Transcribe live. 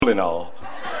and all.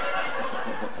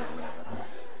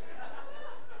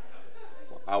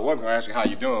 I was going to ask you how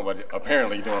you're doing, but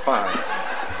apparently you're doing fine.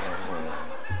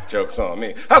 Joke's on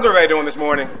me. How's everybody doing this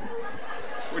morning?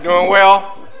 We're doing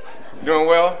well? Doing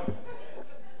well?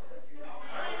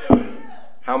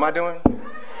 How am I doing?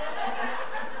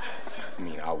 I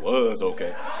mean, I was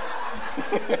okay.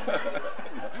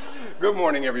 Good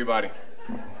morning, everybody.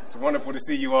 It's wonderful to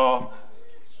see you all.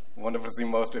 Wonderful to see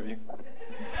most of you.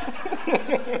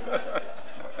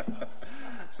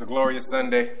 It's a glorious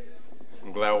Sunday.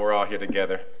 I'm glad we're all here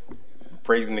together,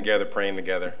 praising together, praying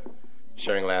together,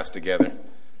 sharing laughs together,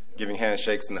 giving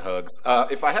handshakes and hugs.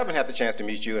 If I haven't had the chance to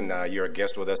meet you and you're a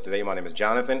guest with us today, my name is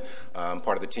Jonathan. I'm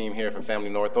part of the team here for Family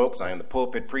North Oaks. I am the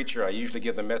pulpit preacher. I usually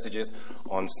give the messages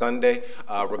on Sunday.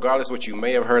 Regardless of what you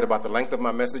may have heard about the length of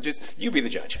my messages, you be the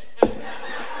judge.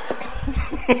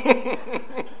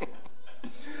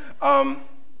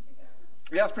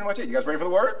 Yeah, that's pretty much it. You guys ready for the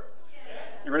word?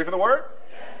 Yes. You ready for the word?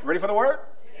 Yes. You ready for the word?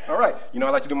 Yes. All right. You know, I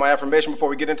like to do my affirmation before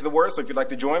we get into the word, so if you'd like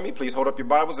to join me, please hold up your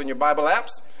Bibles and your Bible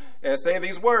apps and say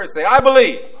these words. Say, I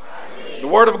believe the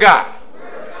word of God.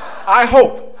 I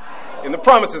hope in the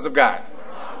promises of God.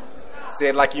 Say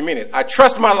it like you mean it. I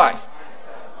trust my life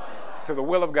to the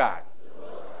will of God.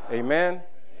 Amen.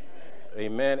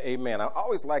 Amen. Amen. I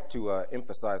always like to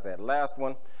emphasize that last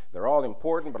one. They're all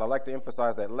important, but I like to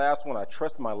emphasize that last one. I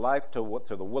trust my life to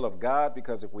the will of God,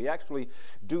 because if we actually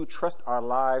do trust our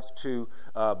lives to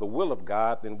the will of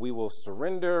God, then we will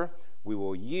surrender, we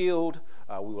will yield,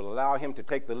 we will allow him to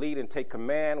take the lead and take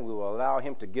command. We will allow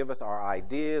him to give us our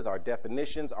ideas, our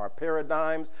definitions, our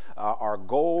paradigms, our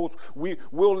goals.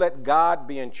 We'll let God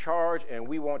be in charge, and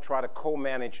we won't try to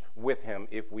co-manage with him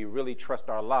if we really trust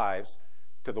our lives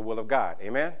to the will of God.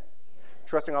 Amen?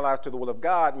 Trusting our lives to the will of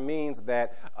God means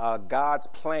that God's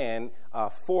plan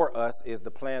for us is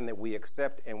the plan that we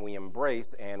accept and we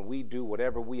embrace, and we do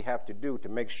whatever we have to do to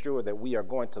make sure that we are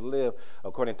going to live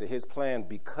according to his plan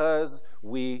because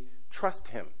we trust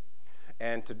him.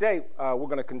 And today we're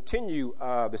going to continue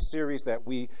the series that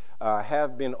we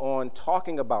have been on,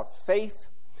 talking about faith,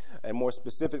 and more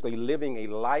specifically living a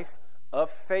life of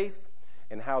faith,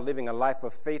 and how living a life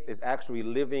of faith is actually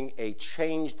living a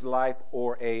changed life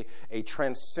or a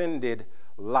transcended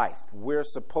life. We're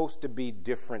supposed to be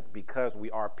different because we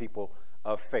are people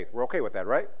of faith. We're okay with that,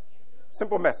 right?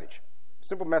 Simple message.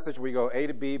 Simple message. We go A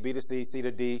to B, B to C, C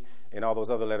to D, and all those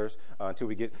other letters until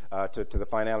we get to the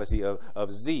finality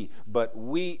of Z. But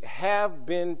we have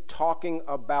been talking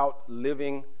about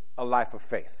living a life of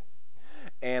faith.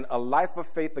 And a life of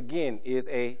faith, again, is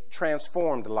a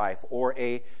transformed life or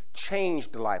a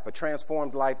changed life. A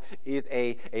transformed life is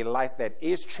a life that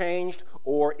is changed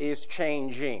or is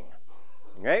changing.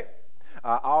 Okay?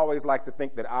 I always like to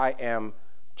think that I am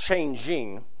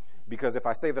changing, because if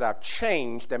I say that I've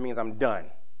changed, that means I'm done.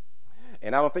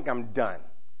 And I don't think I'm done.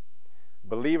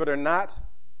 Believe it or not,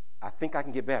 I think I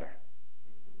can get better.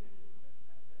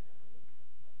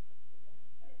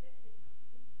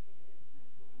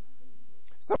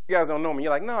 Some of you guys don't know me.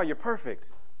 You're like, no, you're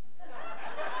perfect.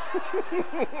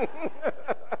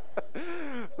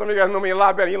 Some of you guys know me a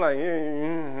lot better. You're like,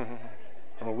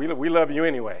 we love you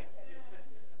anyway.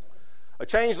 A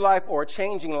changed life or a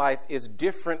changing life is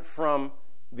different from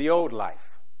the old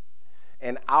life.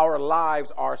 And our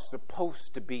lives are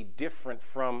supposed to be different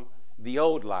from the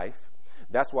old life.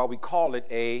 That's why we call it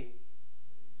a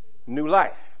new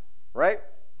life, right?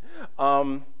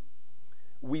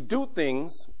 We do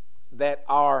things that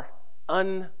are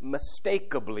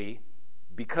unmistakably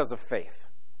because of faith.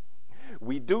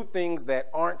 We do things that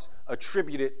aren't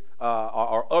attributed,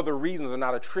 or other reasons are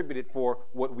not attributed for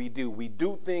what we do. We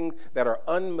do things that are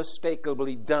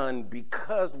unmistakably done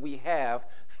because we have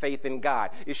faith in God.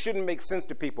 It shouldn't make sense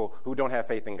to people who don't have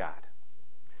faith in God.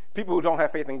 People who don't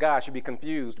have faith in God should be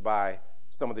confused by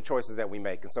some of the choices that we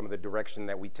make and some of the direction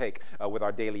that we take with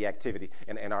our daily activity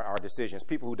and our decisions.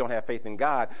 People who don't have faith in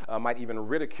God might even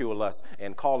ridicule us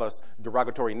and call us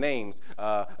derogatory names,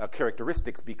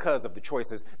 characteristics, because of the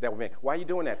choices that we make. Why are you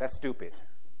doing that? That's stupid.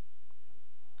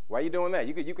 Why are you doing that?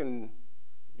 You can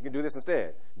do this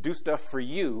instead. Do stuff for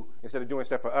you instead of doing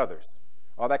stuff for others.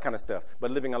 All that kind of stuff.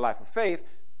 But living a life of faith,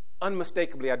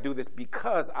 unmistakably I do this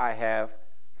because I have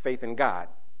faith in God.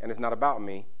 And it's not about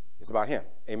me. It's about him.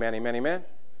 Amen, amen, amen.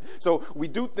 So we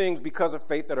do things because of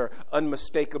faith that are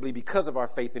unmistakably because of our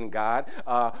faith in God.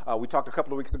 We talked a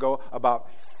couple of weeks ago about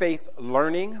faith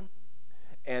learning.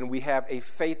 And we have a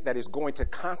faith that is going to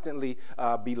constantly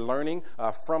be learning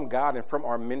from God and from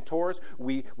our mentors.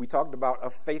 We talked about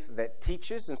a faith that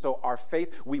teaches. And so our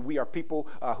faith, we are people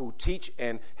who teach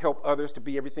and help others to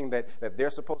be everything that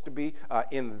they're supposed to be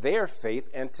in their faith.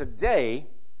 And today,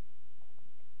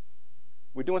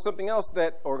 we're doing something else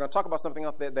or we're going to talk about something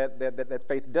else that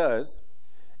faith does.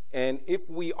 And if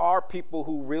we are people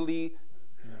who really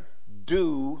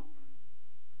do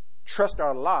trust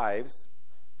our lives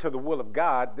to the will of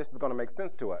God, this is going to make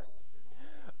sense to us.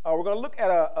 We're going to look at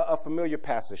a familiar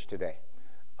passage today.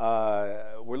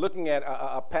 We're looking at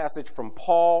a passage from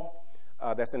Paul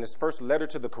that's in his first letter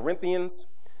to the Corinthians.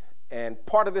 And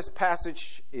part of this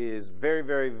passage is very,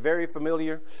 very, very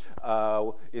familiar.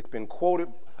 It's been quoted.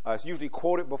 It's usually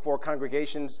quoted before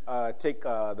congregations take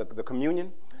the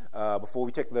communion, before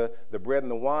we take the bread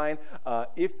and the wine.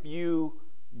 If you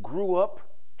grew up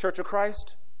Church of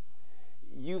Christ,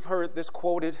 you've heard this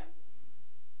quoted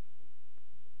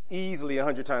easily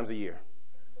 100 times a year.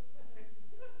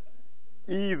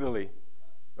 Easily.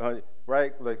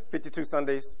 Right? Like 52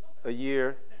 Sundays a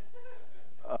year.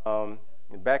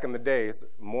 Back in the days,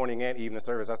 morning and evening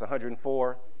service, that's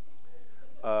 104.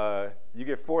 You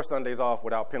get 4 Sundays off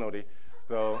without penalty.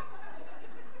 So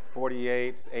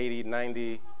 48, 80,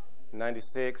 90,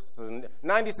 96.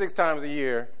 96 times a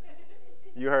year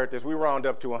you heard this. We round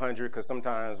up to 100 because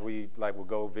sometimes we will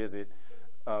go visit.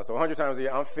 So 100 times a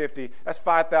year, I'm 50. That's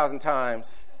 5,000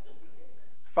 times.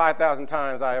 5,000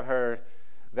 times I have heard,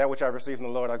 that which I've received from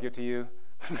the Lord, I'll give to you.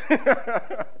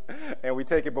 And we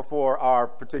take it before our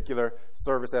particular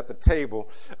service at the table.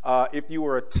 If you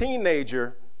were a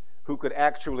teenager who could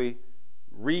actually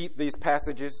read these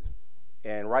passages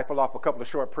and rifle off a couple of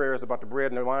short prayers about the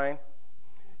bread and the wine,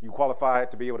 you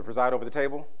qualified to be able to preside over the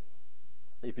table.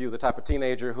 If you're the type of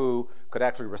teenager who could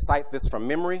actually recite this from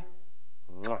memory,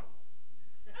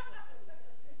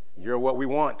 you're what we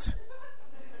want.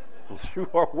 You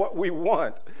are what we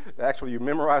want. Actually, you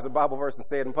memorize a Bible verse and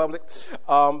say it in public.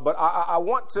 But I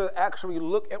want to actually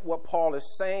look at what Paul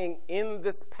is saying in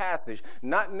this passage,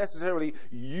 not necessarily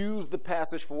use the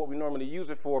passage for what we normally use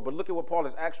it for, but look at what Paul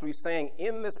is actually saying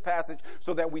in this passage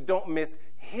so that we don't miss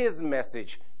his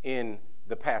message in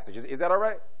the passage. Is that all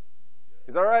right?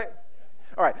 Is that all right?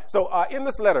 All right. So in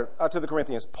this letter to the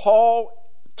Corinthians, Paul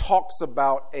talks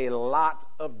about a lot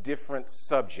of different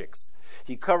subjects.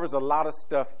 He covers a lot of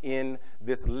stuff in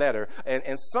this letter.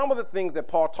 And some of the things that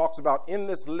Paul talks about in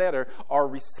this letter are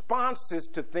responses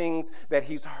to things that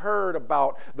he's heard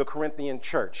about the Corinthian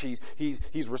church.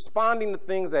 He's responding to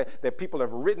things that people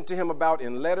have written to him about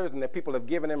in letters and that people have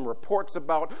given him reports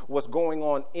about what's going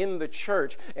on in the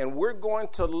church. And we're going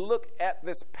to look at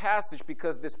this passage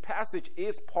because this passage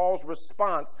is Paul's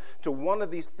response to one of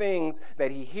these things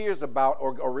that he hears about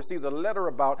or receives a letter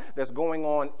about that's going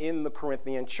on in the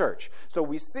Corinthian church. So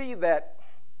we see that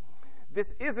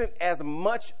this isn't as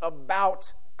much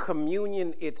about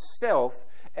communion itself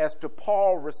as to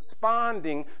Paul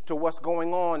responding to what's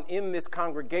going on in this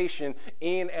congregation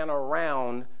in and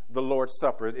around the Lord's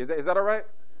Supper. Is that all right?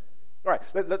 All right,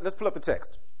 let's pull up the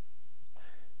text.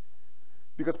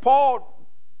 Because Paul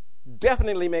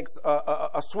definitely makes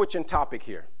a switch in topic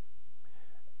here.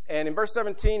 And in verse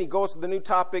 17, he goes to the new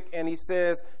topic and he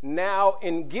says, "Now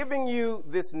in giving you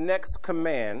this next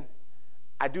command,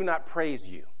 I do not praise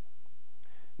you."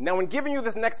 Now, in giving you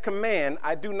this next command,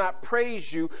 I do not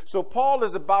praise you. So Paul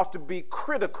is about to be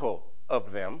critical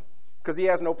of them because he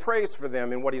has no praise for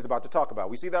them in what he's about to talk about.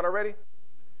 We see that already?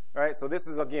 All right, so this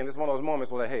is one of those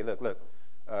moments where, hey, look,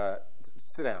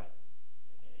 sit down.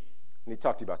 I need to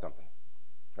talk to you about something.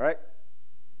 All right?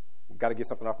 Got to get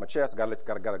something off my chest. Got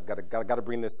to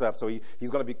bring this up. So he's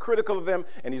going to be critical of them,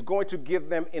 and he's going to give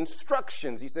them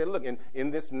instructions. He said, look, in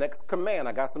this next command,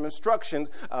 I got some instructions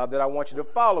that I want you to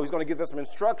follow. He's going to give them some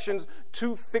instructions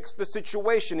to fix the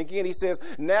situation. Again, he says,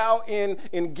 now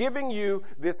in giving you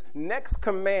this next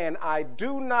command, I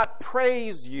do not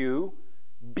praise you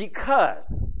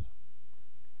because.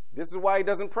 This is why he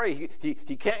doesn't pray.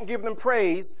 He can't give them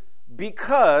praise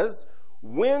because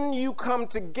when you come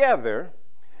together,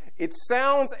 it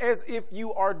sounds as if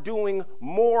you are doing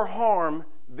more harm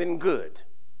than good.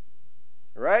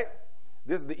 Right?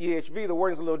 This is the EHV. The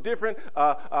wording's a little different.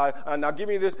 Now, give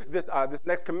me this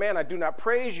next command. I do not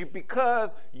praise you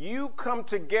because you come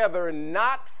together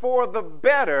not for the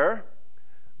better,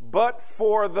 but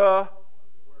for the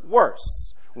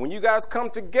worse. When you guys come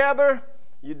together,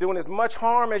 you're doing as much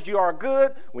harm as you are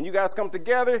good. When you guys come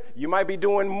together, you might be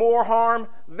doing more harm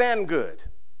than good.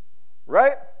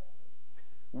 Right?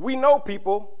 We know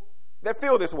people that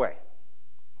feel this way.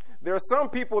 There are some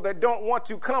people that don't want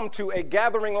to come to a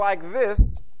gathering like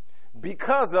this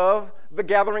because of the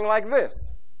gathering like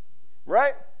this.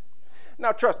 Right?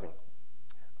 Now, trust me,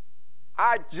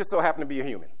 I just so happen to be a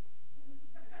human.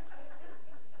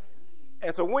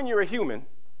 And so when you're a human,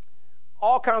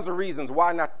 all kinds of reasons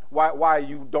why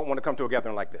you don't want to come to a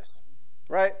gathering like this.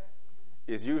 Right?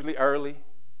 It's usually early,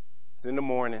 It's in the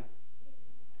morning.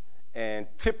 And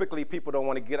typically people don't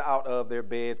want to get out of their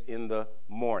beds in the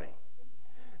morning.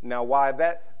 Now, why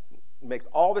that makes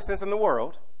all the sense in the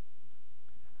world,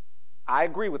 I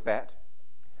agree with that.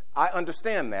 I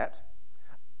understand that.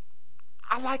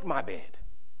 I like my bed.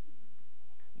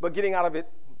 But getting out of it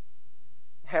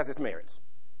has its merits.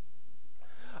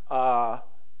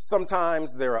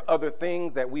 Sometimes there are other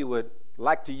things that we would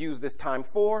like to use this time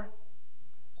for.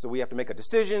 So we have to make a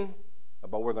decision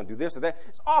about we're going to do this or that.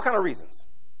 It's all kind of reasons.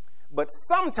 But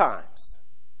sometimes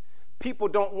people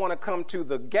don't want to come to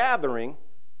the gathering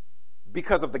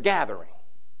because of the gathering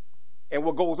and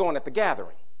what goes on at the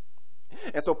gathering.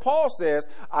 And so Paul says,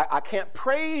 I can't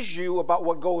praise you about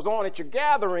what goes on at your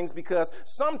gatherings because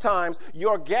sometimes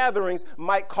your gatherings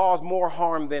might cause more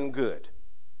harm than good.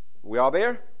 We all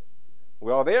there?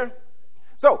 We all there?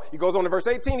 So he goes on to verse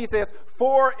 18. He says,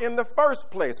 for in the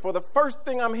first place, for the first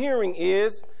thing I'm hearing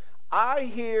is, I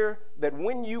hear that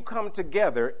when you come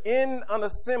together in an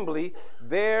assembly,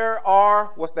 there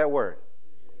are, what's that word?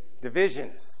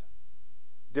 Divisions.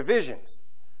 Divisions.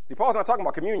 See, Paul's not talking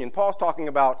about communion. Paul's talking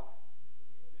about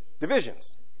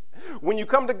divisions. When you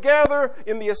come together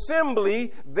in the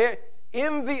assembly, there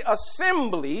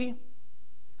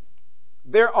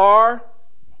are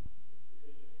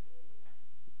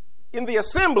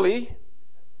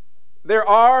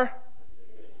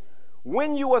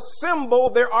when you assemble,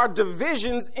 there are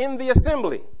divisions in the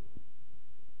assembly.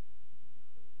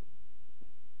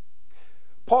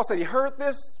 Paul said he heard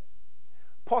this.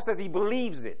 Paul says he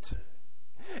believes it.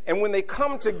 And when they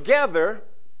come together,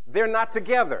 they're not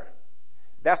together.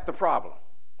 That's the problem.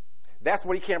 That's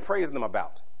what he can't praise them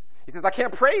about. He says, I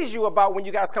can't praise you about when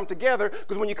you guys come together,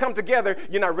 because when you come together,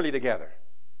 you're not really together.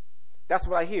 That's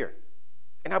what I hear.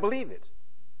 And I believe it.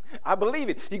 I believe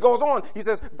it. He goes on. He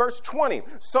says, verse 20.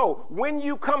 So when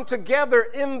you come together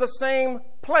in the same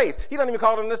place, he doesn't even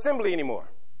call it an assembly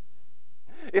anymore.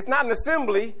 It's not an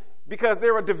assembly because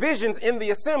there are divisions in the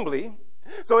assembly.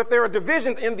 So if there are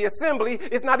divisions in the assembly,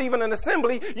 it's not even an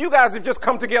assembly. You guys have just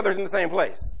come together in the same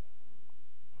place.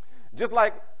 Just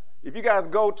like if you guys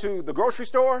go to the grocery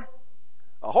store,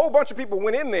 a whole bunch of people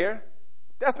went in there.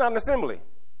 That's not an assembly.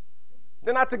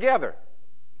 They're not together.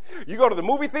 You go to the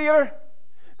movie theater,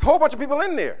 there's a whole bunch of people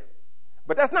in there.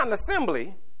 But that's not an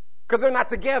assembly because they're not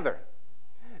together.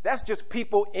 That's just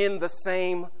people in the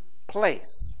same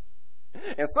place.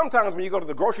 And sometimes when you go to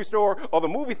the grocery store or the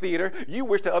movie theater, you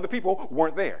wish that other people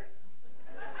weren't there.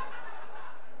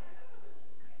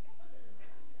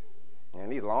 And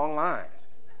these long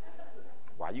lines.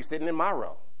 Why are you sitting in my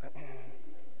row?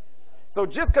 So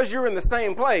just because you're in the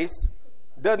same place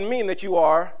doesn't mean that you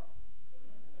are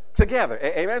together.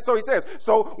 Amen. So he says,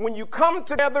 so when you come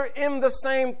together in the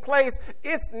same place,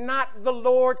 it's not the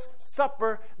Lord's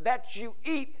Supper that you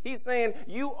eat. He's saying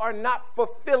you are not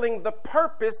fulfilling the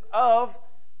purpose of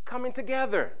coming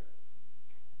together.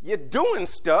 You're doing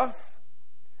stuff,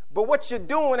 but what you're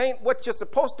doing ain't what you're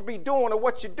supposed to be doing, or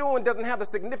what you're doing doesn't have the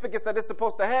significance that it's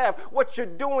supposed to have. What you're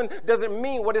doing doesn't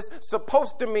mean what it's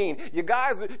supposed to mean. You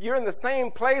guys, you're in the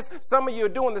same place. Some of you are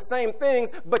doing the same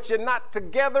things, but you're not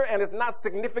together, and it's not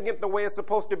significant the way it's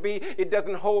supposed to be. It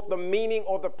doesn't hold the meaning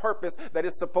or the purpose that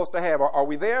it's supposed to have. Are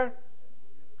we there?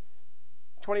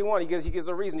 21, he gives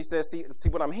a reason. He says, see,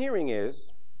 what I'm hearing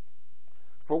is,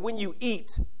 for when you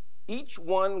eat, each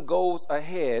one goes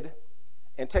ahead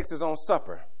and takes his own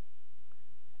supper.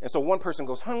 And so one person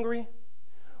goes hungry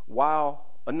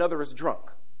while another is drunk.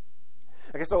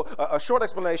 Okay, so a short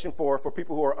explanation for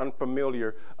people who are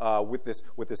unfamiliar with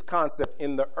this concept.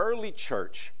 In the early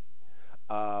church,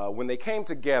 when they came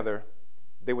together,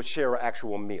 they would share an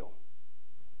actual meal.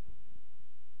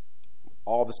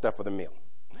 All the stuff for the meal.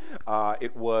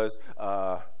 It was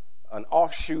an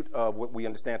offshoot of what we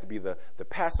understand to be the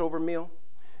Passover meal.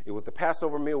 It was the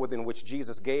Passover meal within which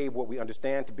Jesus gave what we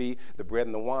understand to be the bread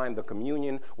and the wine, the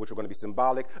communion, which were going to be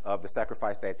symbolic of the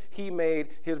sacrifice that he made,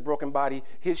 his broken body,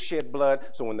 his shed blood.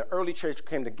 So when the early church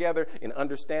came together in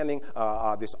understanding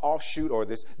this offshoot or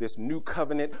this new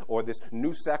covenant or this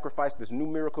new sacrifice, this new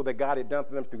miracle that God had done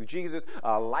for them through Jesus,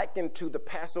 likened to the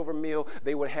Passover meal,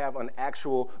 they would have an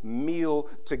actual meal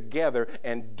together.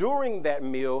 And during that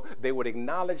meal, they would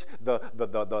acknowledge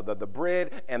the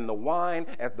bread and the wine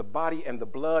as the body and the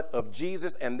blood of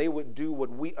Jesus, and they would do what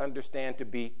we understand to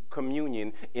be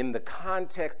communion in the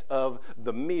context of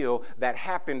the meal that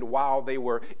happened while they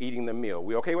were eating the meal.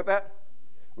 We okay with that?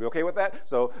 We okay with that?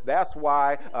 So that's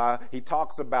why he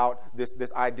talks about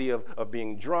this idea of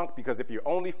being drunk, because if you're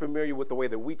only familiar with the way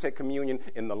that we take communion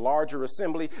in the larger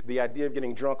assembly, the idea of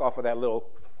getting drunk off of that little,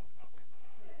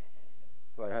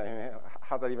 like,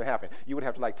 how's that even happen? You would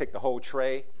have to take the whole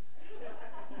tray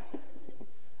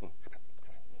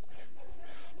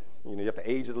You have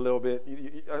to age it a little bit,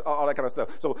 all that kind of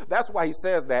stuff. So that's why he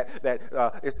says that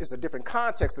it's a different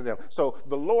context to them. So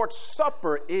the Lord's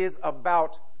Supper is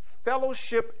about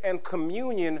fellowship and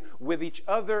communion with each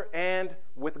other and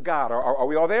with God. Are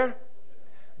we all there?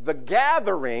 The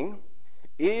gathering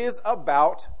is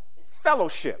about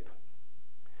fellowship.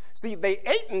 See, they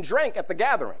ate and drank at the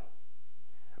gathering,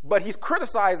 but he's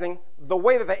criticizing the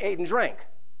way that they ate and drank.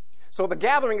 So the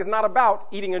gathering is not about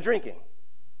eating and drinking.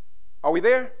 Are we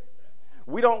there?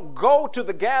 We don't go to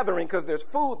the gathering because there's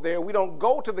food there. We don't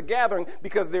go to the gathering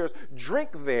because there's drink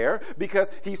there, because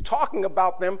he's talking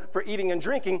about them for eating and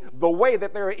drinking the way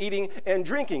that they're eating and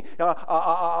drinking.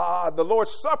 The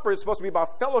Lord's Supper is supposed to be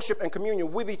about fellowship and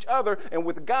communion with each other and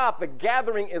with God. The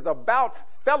gathering is about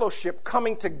fellowship.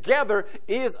 Coming together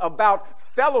is about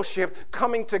fellowship.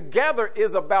 Coming together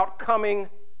is about coming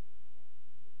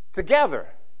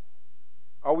together.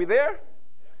 Are we there?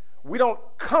 We don't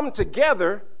come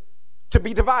together to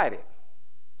be divided.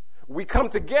 We come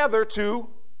together to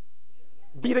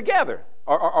be together.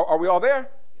 Are we all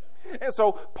there? And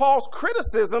so Paul's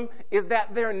criticism is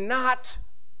that they're not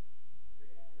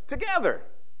together.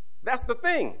 That's the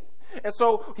thing. And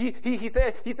so he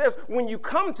says, when you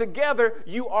come together,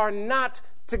 you are not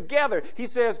together. He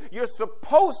says, you're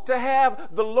supposed to have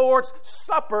the Lord's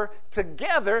Supper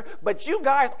together, but you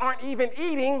guys aren't even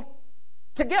eating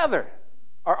together.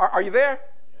 Are you there?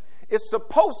 It's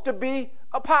supposed to be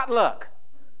a potluck.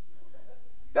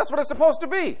 That's what it's supposed to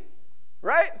be,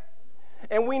 right?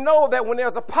 And we know that when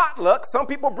there's a potluck, some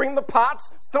people bring the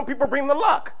pots, some people bring the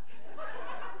luck.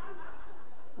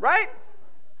 Right?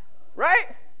 Right?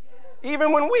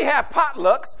 Even when we have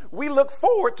potlucks, we look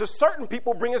forward to certain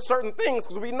people bringing certain things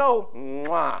because we know,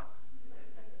 mwah,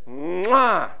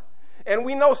 mwah. And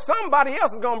we know somebody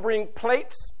else is going to bring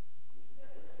plates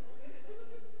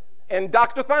and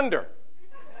Dr. Thunder.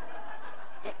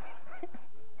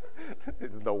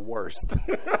 It's the worst.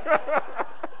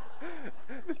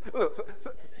 Look,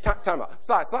 time out.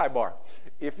 Sidebar.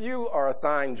 If you are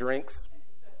assigned drinks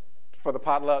for the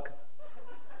potluck,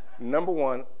 number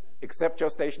one, accept your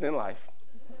station in life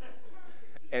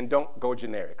and don't go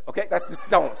generic. Okay? That's just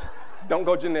don't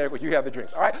go generic when you have the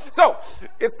drinks. All right? So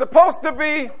it's supposed to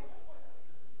be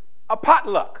a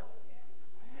potluck.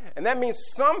 And that means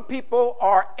some people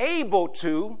are able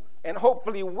to and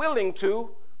hopefully willing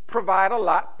to provide a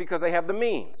lot because they have the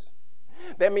means.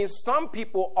 That means some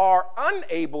people are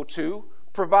unable to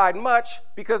provide much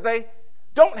because they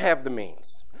don't have the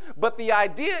means. But the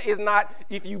idea is not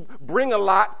if you bring a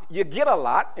lot, you get a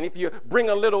lot, and if you bring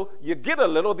a little, you get a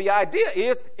little. The idea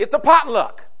is it's a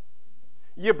potluck.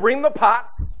 You bring the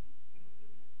pots,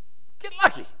 get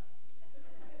lucky.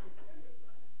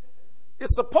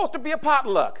 It's supposed to be a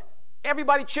potluck.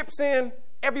 Everybody chips in,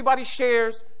 everybody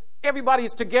shares,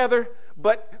 everybody's together,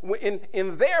 but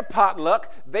in their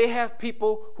potluck, they have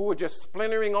people who are just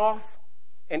splintering off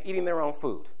and eating their own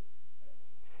food.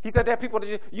 He said that people,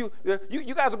 you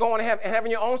guys are going and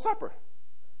having your own supper,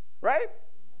 right?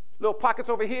 Little pockets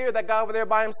over here, that guy over there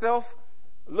by himself,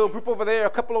 a little group over there, a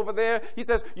couple over there. He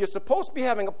says you're supposed to be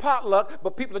having a potluck,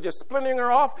 but people are just splintering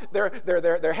her off.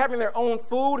 They're having their own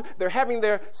food. They're having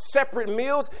their separate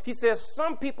meals. He says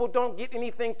some people don't get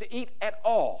anything to eat at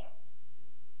all.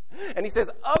 And he says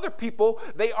other people,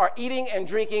 they are eating and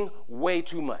drinking way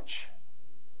too much.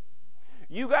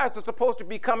 You guys are supposed to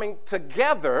be coming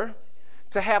together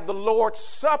to have the Lord's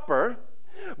Supper,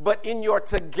 but in your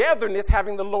togetherness,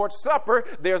 having the Lord's Supper,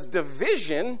 there's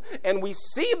division, and we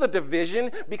see the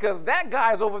division because that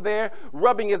guy's over there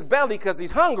rubbing his belly because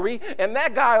he's hungry, and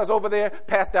that guy is over there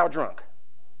passed out drunk.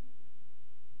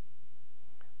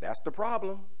 That's the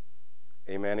problem.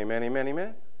 Amen, amen, amen,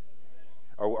 amen.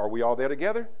 Are we all there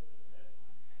together?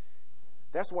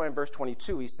 That's why in verse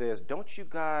 22 he says, don't you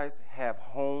guys have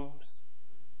homes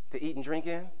to eat and drink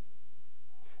in?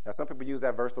 Now, some people use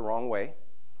that verse the wrong way.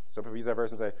 Some people use that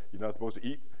verse and say, you're not supposed to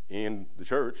eat in the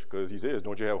church because he says,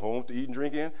 don't you have homes to eat and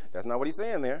drink in? That's not what he's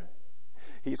saying there.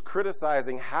 He's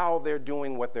criticizing how they're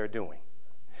doing what they're doing.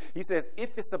 He says,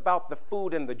 if it's about the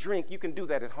food and the drink, you can do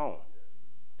that at home.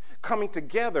 Coming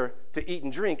together to eat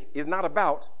and drink is not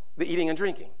about the eating and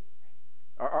drinking.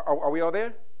 Are we all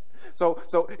there? So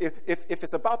if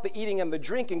it's about the eating and the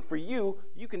drinking for you,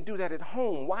 you can do that at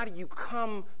home. Why do you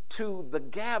come to the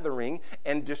gathering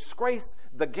and disgrace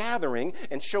the gathering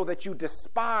and show that you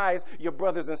despise your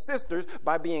brothers and sisters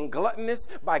by being gluttonous,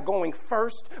 by going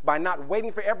first, by not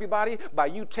waiting for everybody, by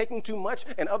you taking too much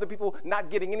and other people not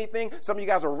getting anything? Some of you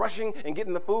guys are rushing and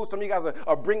getting the food. Some of you guys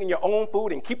are bringing your own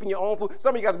food and keeping your own food.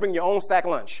 Some of you guys bring your own sack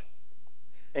lunch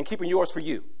and keeping yours for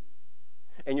you.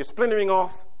 And you're splintering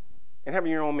off and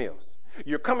having your own meals.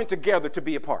 You're coming together to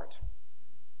be apart.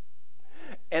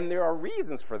 And there are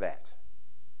reasons for that.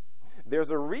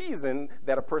 There's a reason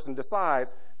that a person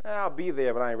decides, I'll be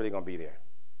there, but I ain't really going to be there.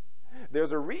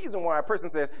 There's a reason why a person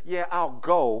says, yeah, I'll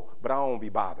go, but I won't be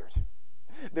bothered.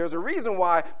 There's a reason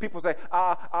why people say,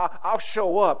 I'll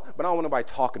show up, but I don't want nobody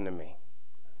talking to me.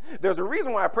 There's a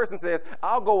reason why a person says,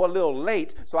 I'll go a little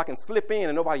late so I can slip in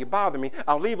and nobody will bother me.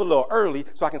 I'll leave a little early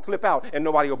so I can slip out and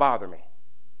nobody will bother me.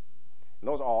 And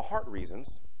those are all heart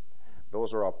reasons.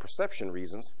 Those are all perception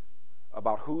reasons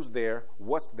about who's there,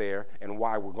 what's there, and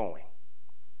why we're going.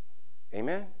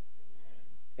 Amen?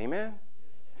 Amen?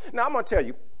 Now, I'm going to tell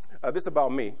you this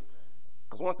about me,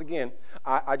 because once again,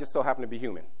 I just so happen to be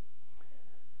human.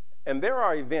 And there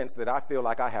are events that I feel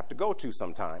like I have to go to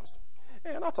sometimes.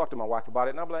 And I'll talk to my wife about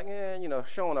it, and I'll be like,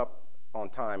 showing up on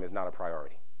time is not a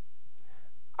priority.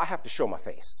 I have to show my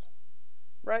face,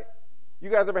 right? You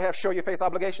guys ever have show your face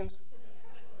obligations?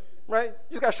 Right?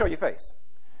 You just got to show your face.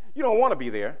 You don't want to be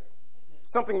there.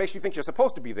 Something makes you think you're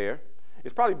supposed to be there.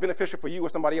 It's probably beneficial for you or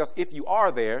somebody else if you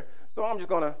are there. So I'm just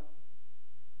going to.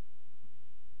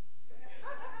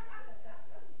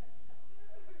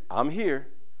 I'm here.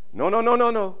 No.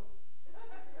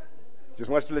 Just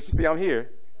want to let you see I'm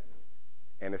here.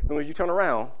 And as soon as you turn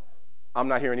around, I'm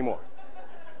not here anymore.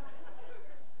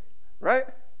 Right?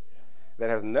 That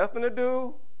has nothing to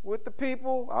do with the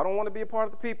people. I don't want to be a part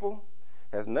of the people.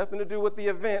 Has nothing to do with the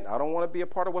event. I don't want to be a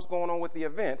part of what's going on with the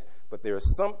event. But there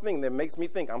is something that makes me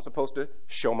think I'm supposed to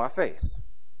show my face.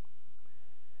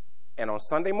 And on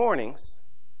Sunday mornings,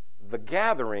 the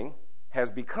gathering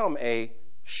has become a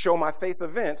show my face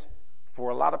event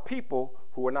for a lot of people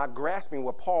who are not grasping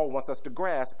what Paul wants us to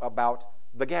grasp about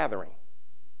the gathering.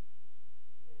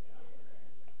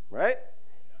 Right?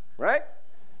 Right?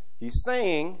 He's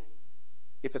saying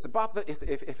if it's about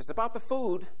the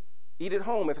food, eat at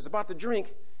home. If it's about the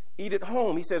drink, eat at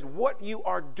home. He says what you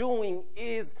are doing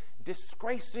is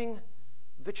disgracing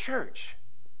the church.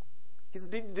 He says,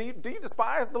 do you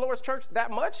despise the Lord's church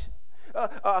that much?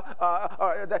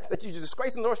 That you're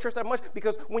disgracing the Lord's church that much?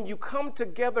 Because when you come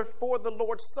together for the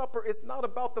Lord's Supper, it's not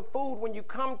about the food. When you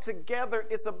come together,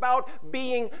 it's about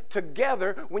being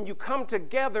together. When you come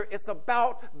together, it's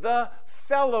about the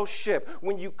fellowship.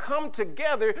 When you come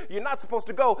together, you're not supposed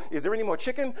to go, is there any more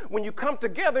chicken? When you come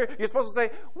together, you're supposed to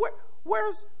say,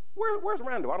 where's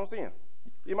Randall? I don't see him.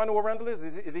 Anybody know where Randall is?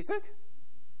 Is he sick?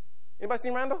 Anybody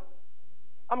seen Randall?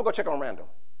 I'm going to go check on Randall.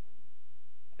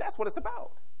 That's what it's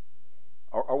about.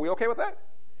 Are we okay with that?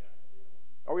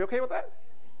 Are we okay with that?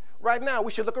 Right now,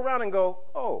 we should look around and go,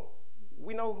 oh,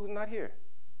 we know who's not here.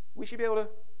 We should be able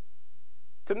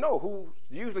to know who's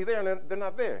usually there and they're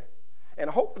not there. And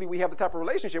hopefully we have the type of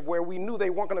relationship where we knew they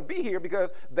weren't going to be here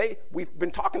because we've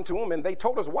been talking to them and they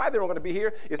told us why they weren't going to be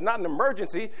here. It's not an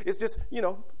emergency. It's just,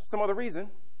 some other reason.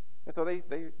 And so they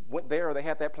went there or they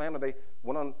had that plan or they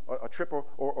went on a trip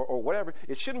or whatever.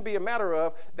 It shouldn't be a matter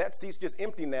of that seat's just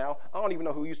empty now. I don't even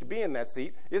know who used to be in that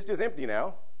seat. It's just empty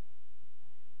now.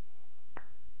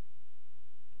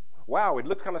 Wow, it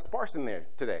looked kind of sparse in there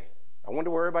today. I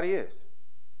wonder where everybody is.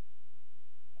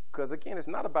 Because, again, it's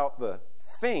not about the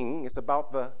thing. It's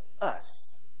about the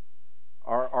us.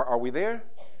 Are we there?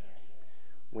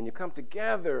 When you come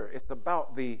together, it's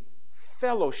about the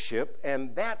fellowship,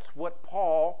 and that's what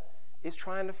Paul is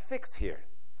trying to fix here.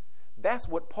 That's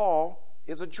what Paul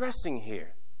is addressing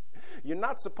here. You're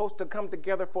not supposed to come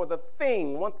together for the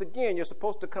thing. Once again, you're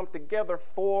supposed to come together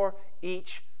for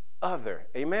each other.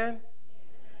 Amen?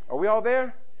 Are we all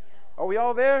there? Are we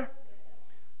all there?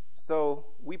 So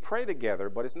we pray together,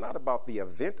 but it's not about the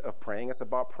event of praying. It's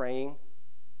about praying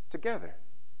together.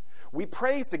 We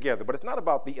praise together, but it's not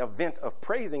about the event of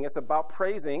praising. It's about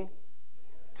praising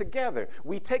together.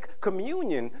 We take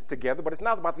communion together, but it's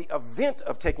not about the event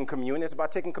of taking communion. It's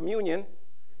about taking communion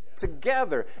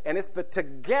together. And it's the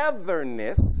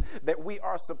togetherness that we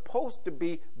are supposed to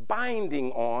be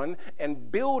binding on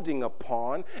and building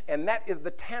upon. And that is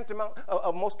the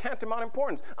most tantamount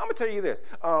importance. I'm going to tell you this.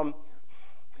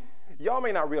 Y'all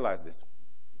may not realize this.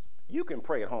 You can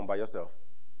pray at home by yourself.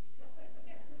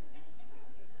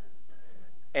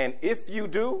 And if you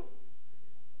do,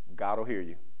 God will hear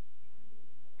you.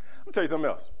 I'll tell you something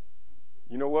else.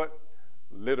 You know what?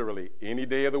 Literally, any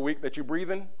day of the week that you're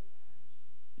breathing,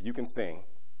 you can sing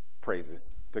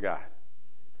praises to God.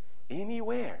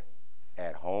 Anywhere.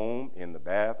 At home, in the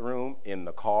bathroom, in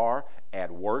the car,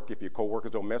 at work, if your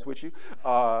coworkers don't mess with you.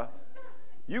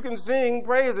 You can sing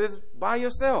praises by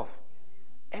yourself.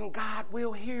 And God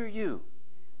will hear you.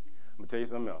 I'm going to tell you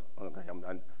something else. Okay,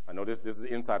 I know this is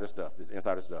insider stuff. This is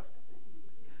insider stuff.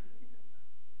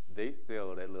 They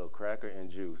sell that little cracker and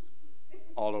juice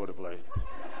all over the place.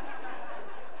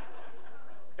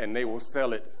 and they will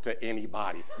sell it to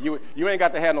anybody. You ain't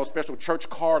got to have no special church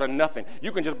card or nothing.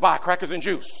 You can just buy crackers and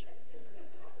juice.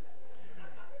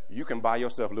 You can buy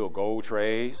yourself little gold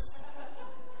trays.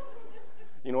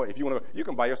 You know, if you want to, you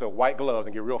can buy yourself white gloves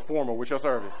and get real formal with your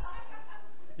service.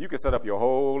 You can set up your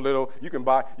whole little, you can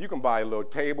buy a little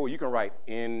table. You can write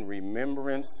in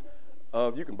remembrance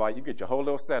of, you get your whole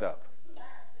little setup.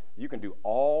 You can do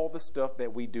all the stuff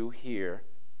that we do here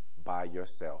by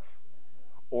yourself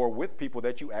or with people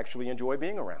that you actually enjoy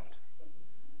being around.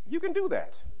 You can do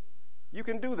that. You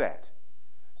can do that.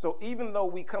 So even though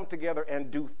we come together and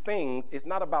do things, it's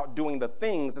not about doing the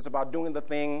things, it's about doing the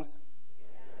things.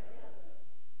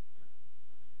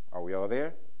 Are we all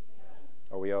there?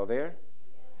 Are we all there?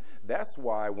 That's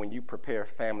why when you prepare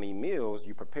family meals,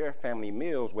 you prepare family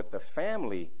meals with the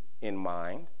family in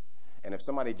mind. And if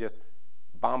somebody just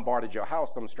bombarded your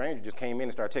house, some stranger just came in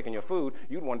and started taking your food,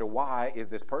 you'd wonder, why is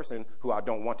this person who I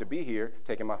don't want to be here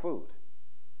taking my food?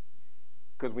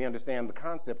 Because we understand the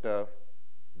concept of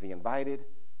the invited,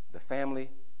 the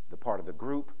family, the part of the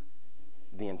group,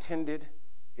 the intended.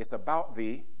 It's about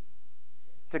the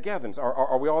togetherness.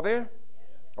 Are we all there?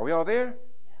 Are we all there?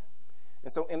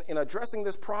 And so in addressing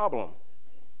this problem,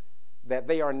 that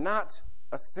they are not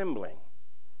assembling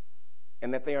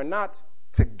and that they are not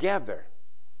together,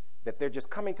 that they're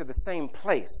just coming to the same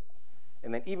place,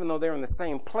 and that even though they're in the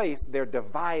same place, they're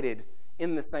divided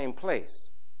in the same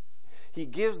place. He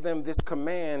gives them this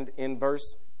command in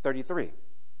verse 33.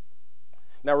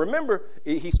 Now remember,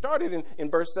 he started in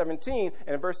verse 17,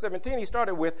 and in verse 17 he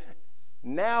started with,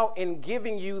 now in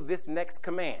giving you this next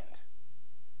command.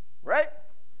 Right?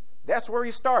 That's where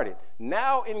he started.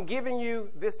 Now in giving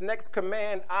you this next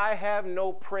command, I have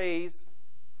no praise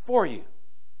for you.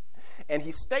 And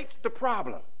he states the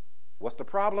problem. What's the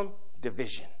problem?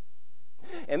 Division.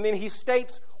 And then he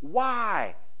states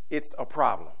why it's a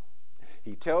problem.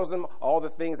 He tells them all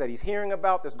the things that he's hearing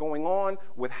about that's going on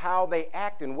with how they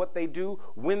act and what they do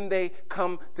when they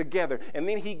come together. And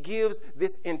then he gives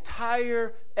this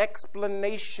entire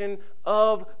explanation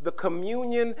of the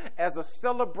communion as a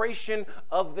celebration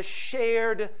of the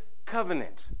shared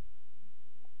covenant.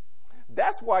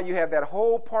 That's why you have that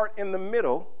whole part in the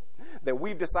middle that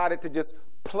we've decided to just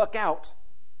pluck out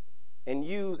and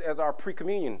use as our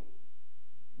pre-communion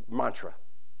mantra.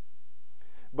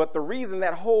 But the reason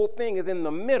that whole thing is in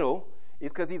the middle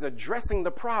is because he's addressing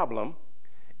the problem,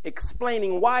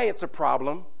 explaining why it's a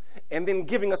problem, and then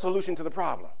giving a solution to the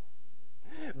problem.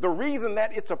 The reason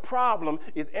that it's a problem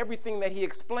is everything that he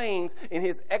explains in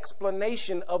his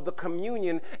explanation of the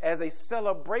communion as a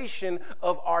celebration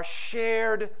of our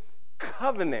shared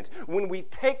covenant. When we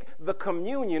take the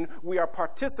communion, we are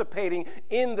participating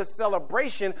in the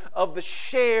celebration of the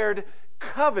shared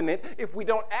covenant. If we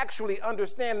don't actually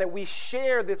understand that we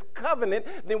share this covenant,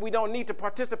 then we don't need to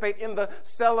participate in the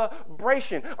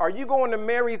celebration. Are you going to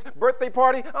Mary's birthday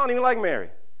party? I don't even like Mary.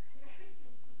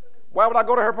 Why would I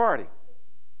go to her party?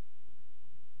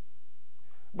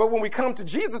 But when we come to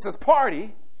Jesus'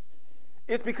 party,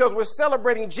 it's because we're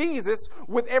celebrating Jesus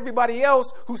with everybody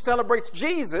else who celebrates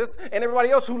Jesus and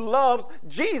everybody else who loves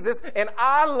Jesus. And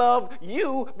I love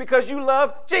you because you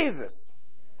love Jesus.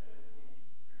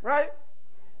 Right?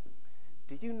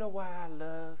 Do you know why I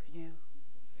love you?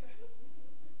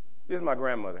 This is my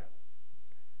grandmother.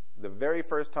 The very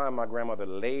first time my grandmother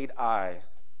laid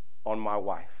eyes on my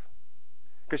wife,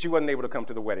 because she wasn't able to come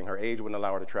to the wedding. Her age wouldn't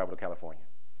allow her to travel to California.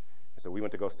 And so we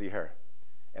went to go see her.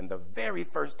 And the very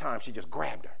first time, she just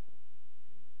grabbed her.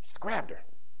 She just grabbed her.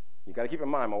 You got to keep in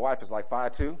mind, my wife is like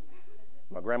 5'2".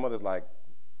 My grandmother's like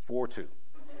 4'2".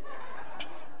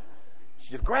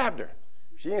 She just grabbed her.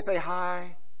 She didn't say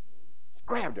hi. She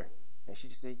grabbed her. And she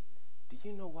just said, do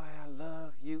you know why I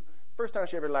love you? First time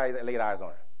she ever laid eyes on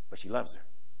her, but she loves her.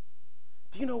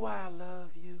 Do you know why I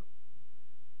love you?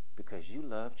 Because you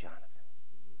love Jonathan.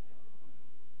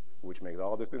 Which makes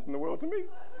all the sense in the world to me.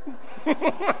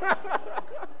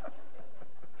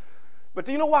 But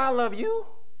do you know why I love you?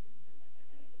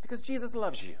 Because Jesus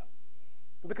loves you.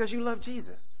 Because you love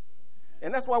Jesus.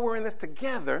 And that's why we're in this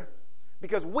together,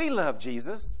 because we love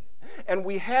Jesus. And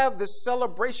we have this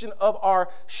celebration of our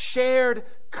shared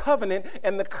covenant,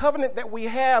 and the covenant that we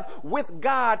have with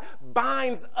God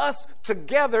binds us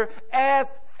together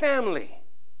as family.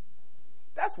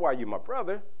 That's why you're my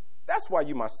brother. That's why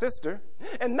you're my sister.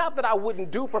 And not that I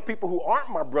wouldn't do for people who aren't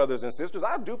my brothers and sisters.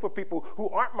 I do for people who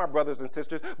aren't my brothers and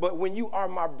sisters. But when you are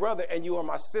my brother and you are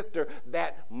my sister,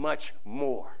 that much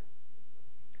more.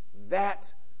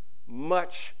 That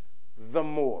much the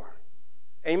more.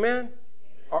 Amen?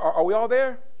 Are we all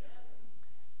there?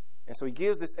 And so he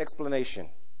gives this explanation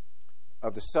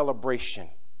of the celebration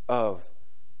of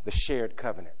the shared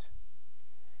covenant.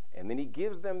 And then he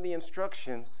gives them the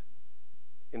instructions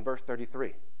in verse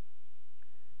 33.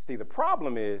 See, the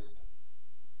problem is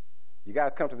you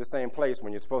guys come to the same place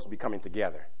when you're supposed to be coming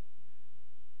together.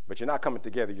 But you're not coming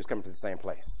together, you're just coming to the same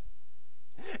place.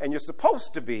 And you're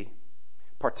supposed to be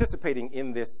participating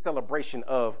in this celebration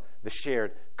of the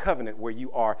shared covenant where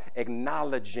you are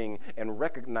acknowledging and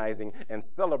recognizing and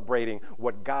celebrating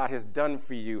what God has done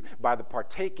for you by the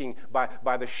partaking,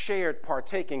 by the shared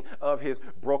partaking of his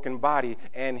broken body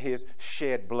and his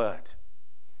shed blood.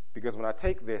 Because when I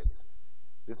take this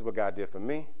is what God did for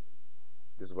me.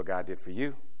 This is what God did for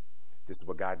you. This is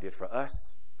what God did for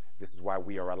us. This is why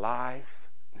we are alive.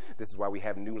 This is why we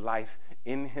have new life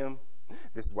in him.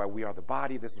 This is why we are the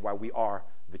body. This is why we are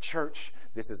the church.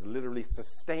 This is literally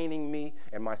sustaining me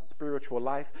and my spiritual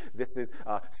life. This is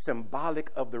symbolic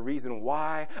of the reason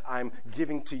why I'm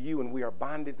giving to you and we are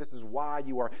bonded. This is why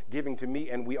you are giving to me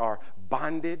and we are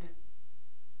bonded.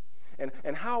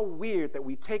 And how weird that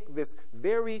we take this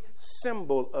very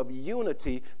symbol of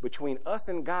unity between us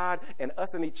and God and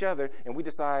us and each other, and we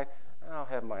decide, I'll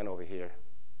have mine over here.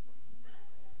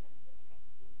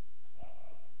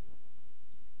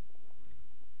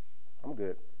 I'm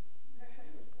good.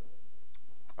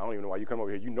 I don't even know why you come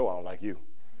over here. You know I don't like you.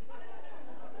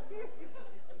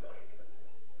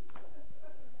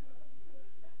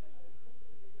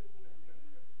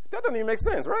 That doesn't even make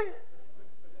sense, right?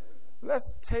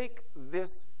 Let's take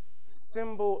this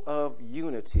symbol of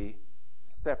unity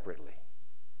separately.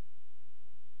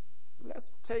 Let's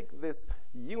take this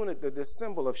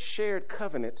symbol of shared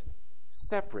covenant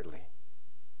separately.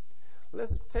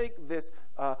 Let's take this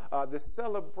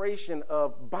celebration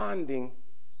of bonding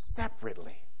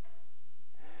separately.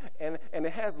 And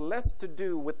it has less to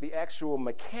do with the actual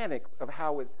mechanics of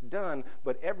how it's done,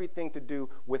 but everything to do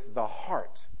with the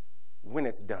heart when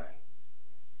it's done.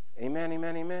 Amen,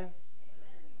 amen, amen.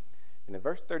 And in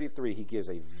verse 33, he gives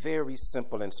a very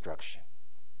simple instruction.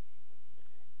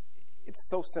 It's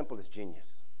so simple, it's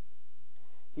genius.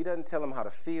 He doesn't tell them how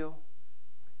to feel.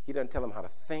 He doesn't tell them how to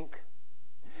think.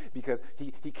 Because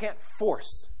he can't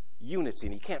force unity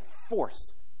and he can't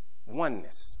force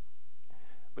oneness.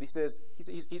 But he says,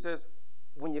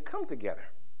 when you come together,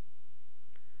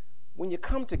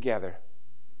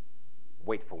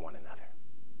 wait for one another.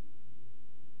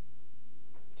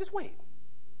 Just wait.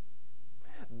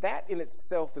 That in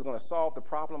itself is going to solve the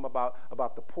problem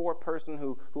about the poor person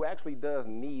who actually does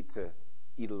need to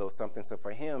eat a little something. So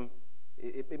for him,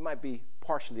 it might be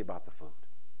partially about the food.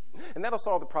 And that'll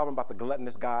solve the problem about the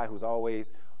gluttonous guy who's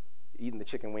always eating the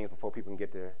chicken wings before people can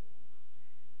get there.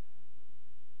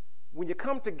 When you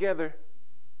come together,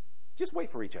 just wait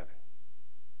for each other.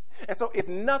 And so if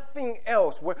nothing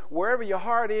else, wherever your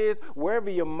heart is, wherever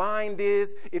your mind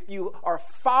is, if you are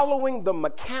following the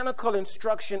mechanical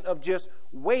instruction of just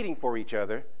waiting for each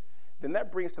other, then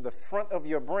that brings to the front of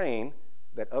your brain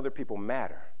that other people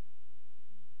matter.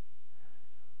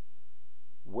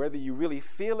 Whether you really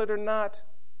feel it or not,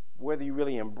 whether you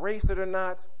really embrace it or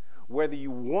not, whether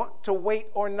you want to wait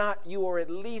or not, you or at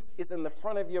least it's in the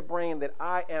front of your brain that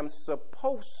I am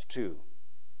supposed to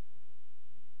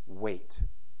wait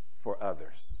for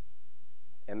others,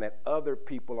 and that other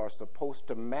people are supposed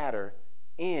to matter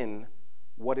in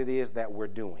what it is that we're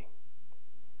doing.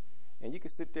 And you can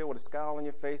sit there with a scowl on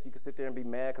your face. You can sit there and be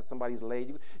mad because somebody's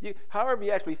late. However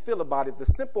you actually feel about it, the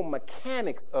simple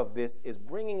mechanics of this is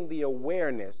bringing the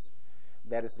awareness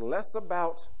that it's less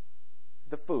about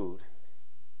the food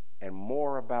and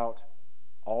more about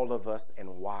all of us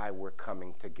and why we're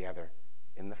coming together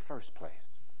in the first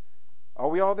place. Are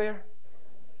we all there?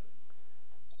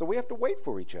 So we have to wait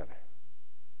for each other.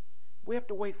 We have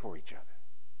to wait for each other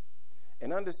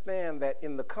and understand that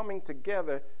in the coming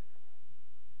together,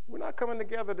 we're not coming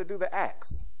together to do the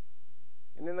acts.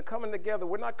 And in the coming together,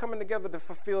 we're not coming together to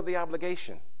fulfill the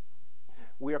obligation.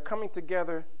 We are coming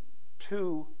together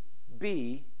to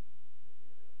be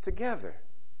together.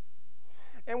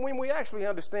 And when we actually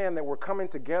understand that we're coming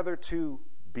together to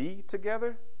be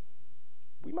together,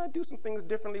 we might do some things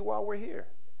differently while we're here.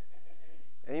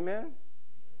 Amen?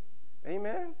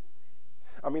 Amen?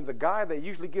 I mean, the guy that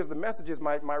usually gives the messages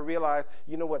might realize,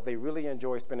 you know what, they really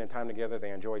enjoy spending time together.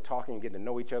 They enjoy talking, getting to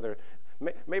know each other.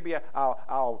 Maybe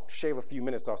I'll shave a few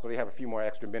minutes off so they have a few more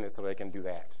extra minutes so they can do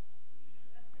that.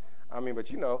 I mean,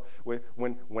 but you know,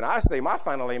 when I say my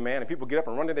final amen and people get up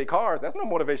and run to their cars, that's no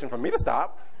motivation for me to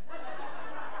stop.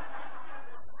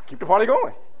 Just keep the party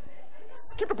going.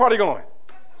 Just keep the party going.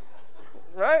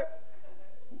 Right?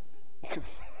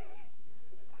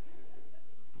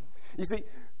 You see,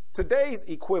 today's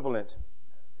equivalent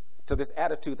to this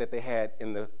attitude that they had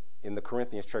in the in the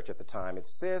Corinthians church at the time. It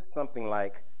says something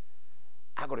like,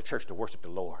 I go to church to worship the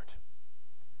Lord.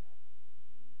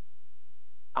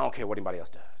 I don't care what anybody else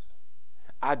does.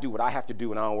 I do what I have to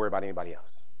do, and I don't worry about anybody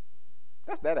else.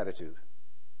 That's that attitude.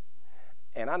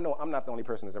 And I know I'm not the only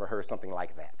person that's ever heard something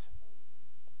like that.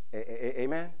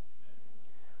 Amen?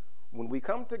 When we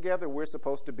come together, we're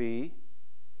supposed to be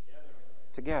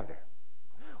together.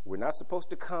 We're not supposed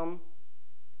to come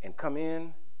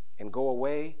in and go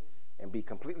away and be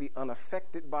completely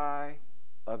unaffected by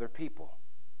other people.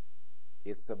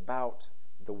 It's about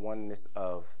the oneness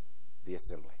of the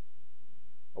assembly.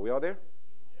 Are we all there?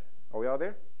 Are we all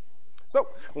there? So,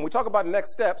 when we talk about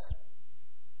next steps,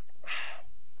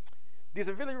 these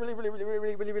are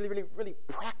really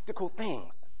practical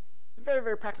things. It's very,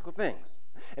 very practical things.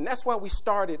 And that's why we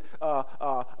started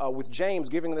with James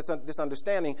giving this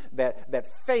understanding that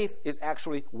faith is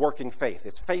actually working faith.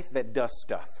 It's faith that does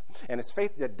stuff. And it's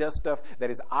faith that does stuff that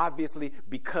is obviously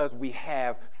because we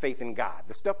have faith in God.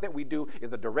 The stuff that we do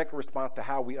is a direct response to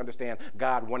how we understand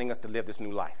God wanting us to live this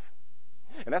new life.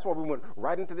 And that's why we went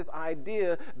right into this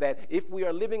idea that if we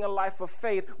are living a life of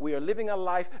faith, we are living a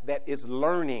life that is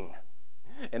learning.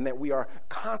 And that we are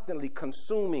constantly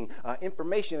consuming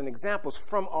information and examples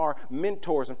from our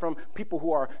mentors and from people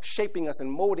who are shaping us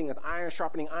and molding us, iron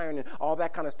sharpening iron and all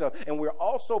that kind of stuff. And we're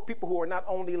also people who are not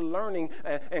only learning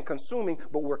and consuming,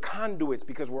 but we're conduits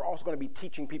because we're also going to be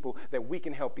teaching people that we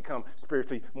can help become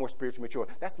more spiritually mature.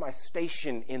 That's my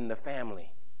station in the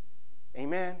family.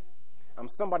 Amen? I'm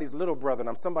somebody's little brother and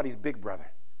I'm somebody's big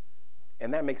brother.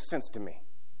 And that makes sense to me.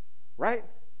 Right?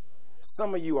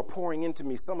 Some of you are pouring into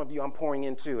me. Some of you I'm pouring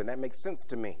into, and that makes sense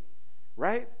to me,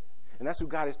 right? And that's who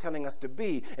God is telling us to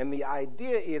be. And the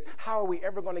idea is, how are we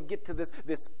ever going to get to this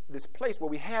place where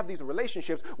we have these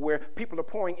relationships where people are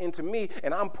pouring into me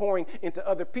and I'm pouring into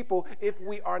other people if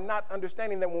we are not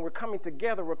understanding that when we're coming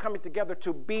together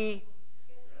to be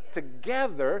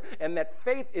together, and that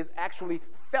faith is actually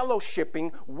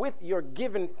fellowshipping with your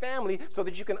given family so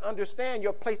that you can understand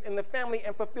your place in the family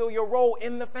and fulfill your role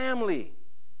in the family.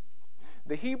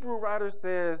 The Hebrew writer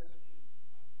says,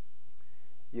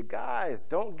 you guys,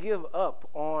 don't give up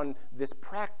on this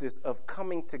practice of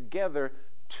coming together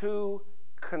to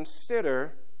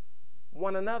consider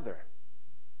one another.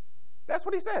 That's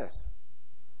what he says.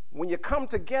 When you come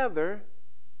together,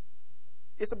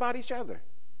 it's about each other.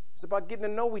 It's about getting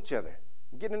to know each other.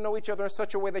 Getting to know each other in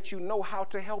such a way that you know how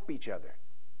to help each other.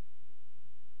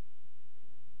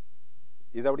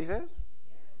 Is that what he says?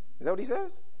 Is that what he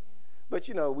says? But,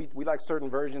 you know, we like certain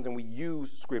versions and we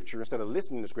use Scripture instead of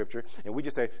listening to Scripture, and we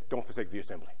just say, don't forsake the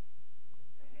assembly.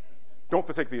 Don't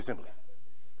forsake the assembly.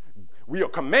 We are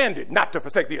commanded not to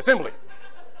forsake the assembly.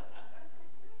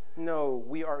 No,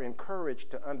 we are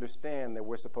encouraged to understand that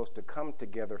we're supposed to come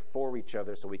together for each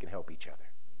other so we can help each other.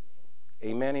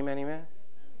 Amen, amen, amen.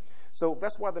 So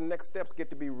that's why the next steps get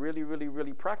to be really, really,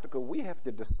 really practical. We have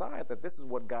to decide that this is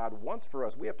what God wants for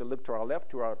us. We have to look to our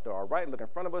left, to our right, look in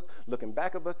front of us, look in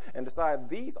back of us, and decide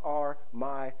these are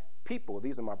my people.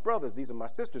 These are my brothers. These are my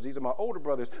sisters. These are my older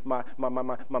brothers, my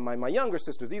younger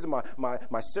sisters. These are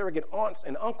my surrogate aunts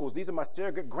and uncles. These are my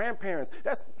surrogate grandparents.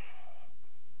 That's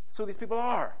who these people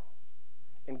are.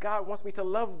 And God wants me to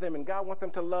love them, and God wants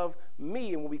them to love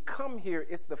me. And when we come here,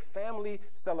 it's the family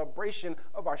celebration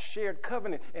of our shared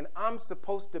covenant. And I'm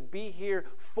supposed to be here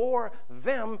for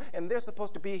them, and they're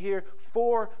supposed to be here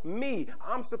for me.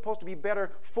 I'm supposed to be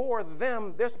better for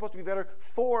them. They're supposed to be better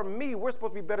for me. We're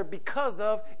supposed to be better because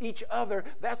of each other.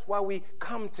 That's why we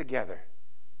come together,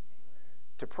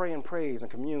 to pray and praise and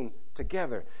commune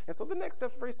together. And so the next step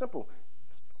is very simple.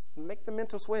 Make the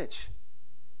mental switch.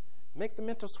 Make the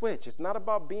mental switch. It's not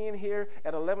about being here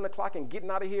at 11 o'clock and getting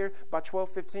out of here by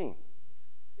 12:15.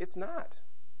 It's not.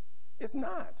 It's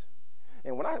not.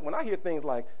 And when I hear things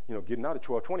like, you know, getting out at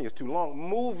 12:20 is too long,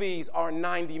 movies are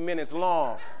 90 minutes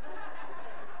long.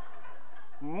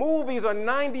 Movies are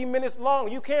 90 minutes long.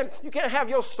 You can't have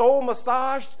your soul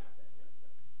massaged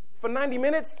for 90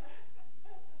 minutes.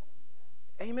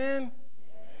 Amen.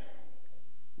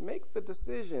 Make the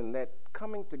decision that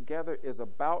coming together is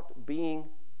about being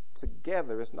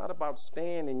together. It's not about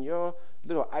staying in your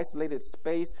little isolated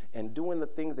space and doing the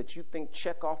things that you think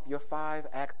check off your 5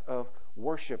 acts of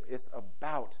worship. It's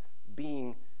about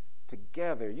being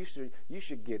together. You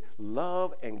should get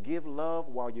love and give love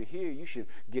while you're here. You should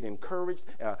get encouraged,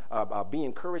 be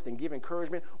encouraged and give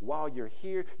encouragement while you're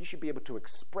here. You should be able to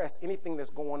express anything that's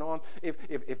going on.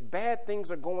 If bad things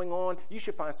are going on, you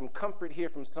should find some comfort here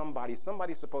from somebody.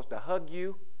 Somebody's supposed to hug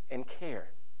you and care.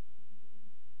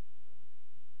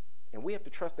 And we have to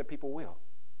trust that people will.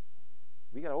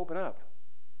 We got to open up.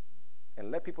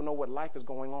 and let people know what life is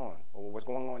going on or what's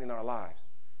going on in our lives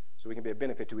so we can be a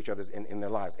benefit to each other in their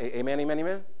lives. Amen, amen,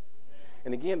 amen?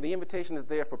 And again, the invitation is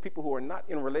there for people who are not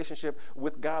in relationship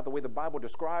with God the way the Bible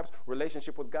describes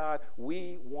relationship with God.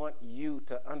 We want you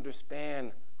to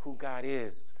understand who God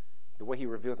is, the way he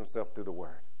reveals himself through the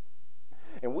Word.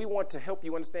 And we want to help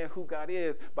you understand who God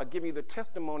is by giving you the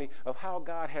testimony of how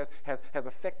God has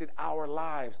affected our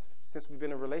lives since we've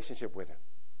been in a relationship with him.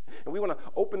 And we want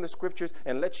to open the scriptures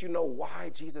and let you know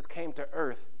why Jesus came to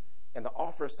earth and the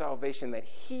offer of salvation that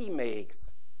he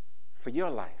makes for your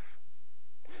life.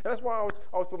 And that's why I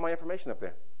always put my information up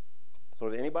there. So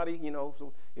that anybody,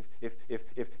 so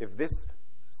if this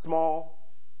small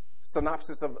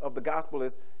synopsis of the gospel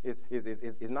is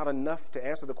not enough to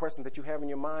answer the questions that you have in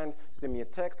your mind, send me a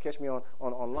text, catch me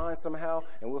online somehow,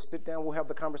 and we'll sit down, we'll have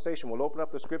the conversation. We'll open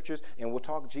up the scriptures, and we'll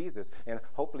talk Jesus. And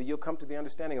hopefully you'll come to the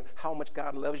understanding of how much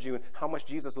God loves you and how much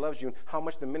Jesus loves you and how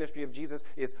much the ministry of Jesus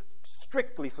is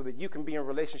strictly so that you can be in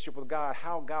relationship with God,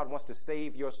 how God wants to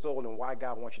save your soul and why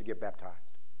God wants you to get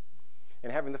baptized.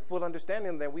 And having the full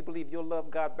understanding that we believe you'll love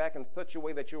God back in such a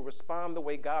way that you'll respond the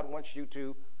way God wants you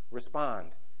to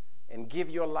respond and give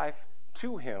your life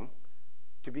to him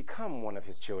to become one of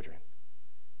his children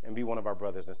and be one of our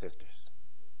brothers and sisters.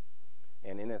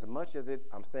 And in as much as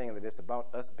I'm saying that it's about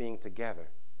us being together,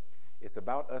 it's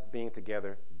about us being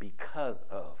together because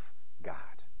of God.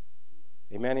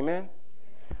 Amen, amen?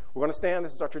 We're going to stand.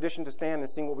 This is our tradition to stand and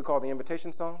sing what we call the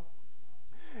invitation song.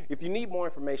 If you need more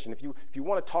information, if you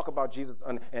want to talk about Jesus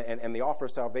and the offer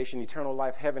of salvation, eternal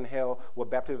life, heaven, hell, what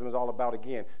baptism is all about,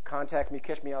 again, contact me,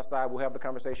 catch me outside. We'll have the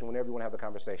conversation whenever you want to have the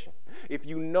conversation. If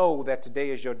you know that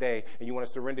today is your day and you want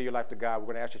to surrender your life to God, we're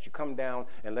going to ask that you come down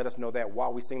and let us know that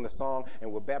while we sing the song,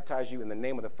 and we'll baptize you in the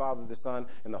name of the Father, the Son,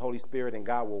 and the Holy Spirit, and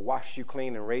God will wash you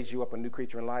clean and raise you up a new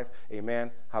creature in life.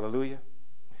 Amen. Hallelujah.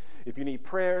 If you need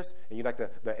prayers and you'd like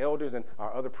the elders and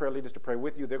our other prayer leaders to pray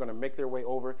with you, they're going to make their way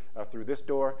over through this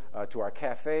door to our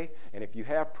cafe. And if you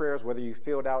have prayers, whether you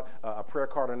filled out a prayer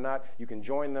card or not, you can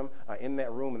join them in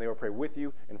that room, and they will pray with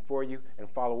you and for you and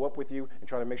follow up with you and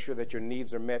try to make sure that your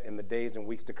needs are met in the days and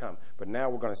weeks to come. But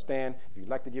now we're going to stand. If you'd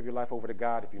like to give your life over to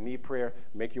God, if you need prayer,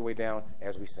 make your way down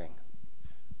as we sing.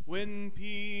 When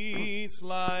peace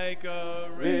like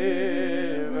a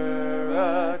river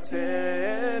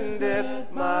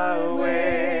attendeth my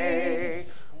way,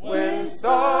 when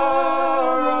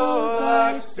sorrows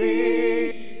like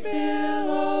sea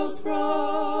billows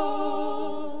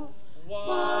roll,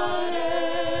 whatever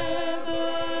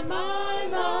my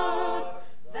lot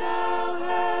thou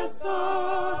hast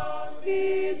taught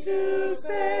me to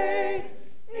say,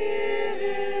 it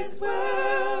is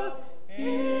well, it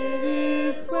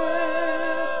is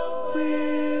well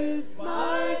with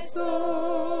my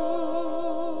soul.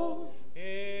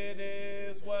 It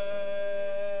is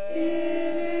well. It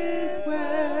is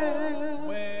well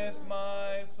with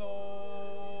my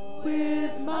soul.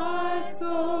 with my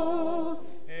soul.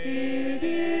 It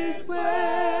is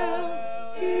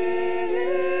well. It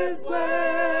is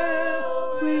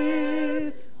well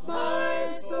with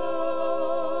my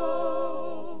soul.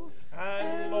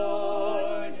 And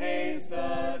Lord, haste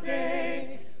the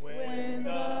day when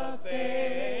the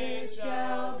face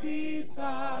shall be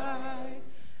sight,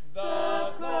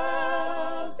 the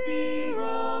clouds be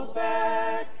rolled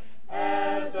back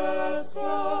as a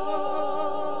scroll,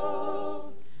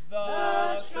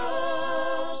 the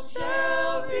trump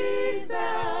shall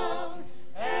resound,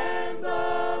 and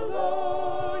the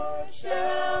Lord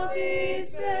shall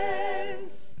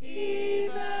descend.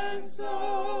 Even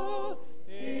so,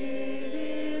 it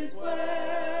is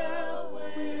well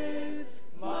with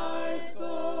my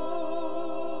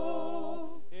soul.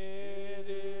 It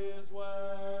is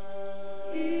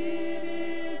well. It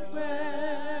is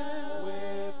well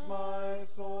with my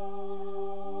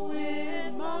soul.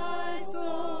 with my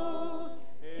soul.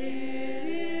 It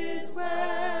is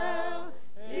well.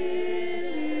 It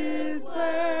is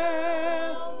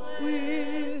well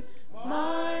with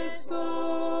my soul.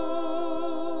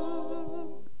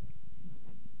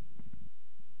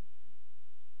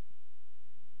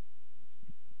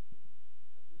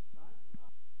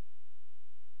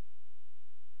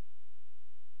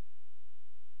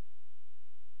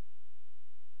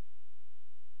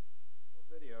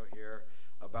 Video here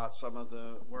about some of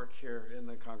the work here in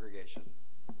the congregation.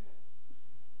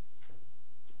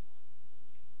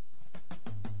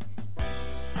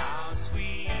 How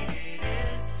sweet it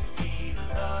is to be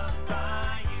loved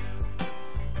by you.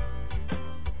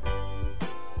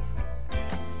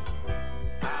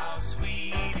 How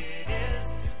sweet it is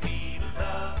to be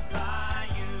loved by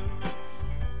you.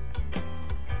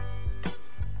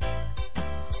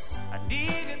 I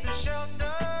needed the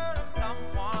shelter of some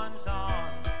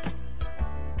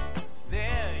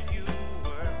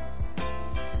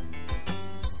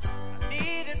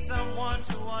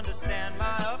understand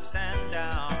my ups and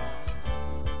downs.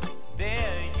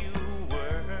 There you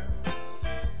were,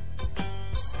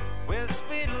 with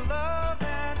sweet love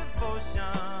and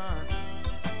devotion,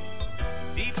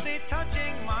 deeply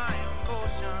touching my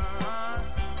emotion.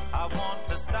 I want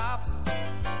to stop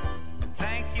and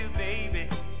thank you, baby.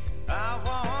 I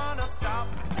want to stop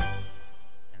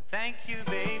and thank you,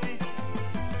 baby.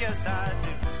 Yes, I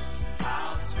do.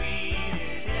 How sweet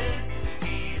it is to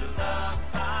be loved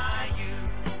by you.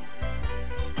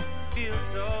 Feels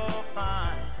so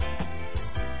fine.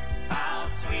 How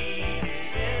sweet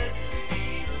it is to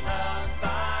be loved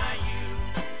by you.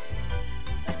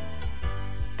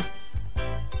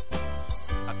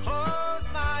 I close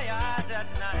my eyes at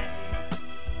night,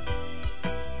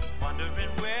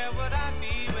 wondering where would I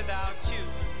be without you in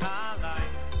my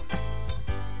life.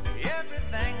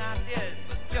 Everything I did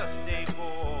was just a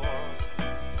bore.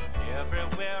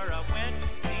 Everywhere I went,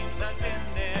 seems I've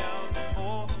been there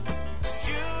before.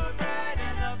 You're bright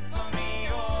enough for me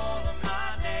all of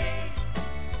my days.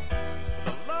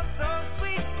 The love so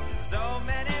sweet in so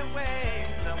many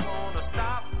ways. I wanna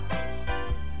stop.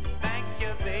 Thank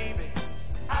you, baby.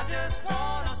 I just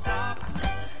wanna stop.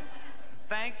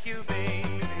 Thank you,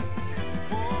 baby.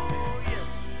 Oh, yes.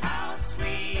 How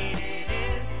sweet it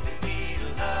is to be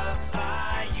loved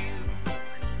by you.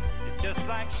 It's just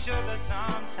like sugar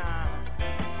sometimes.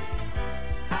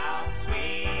 How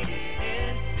sweet it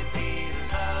is to be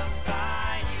loved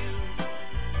by you.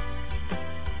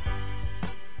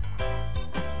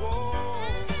 Whoa,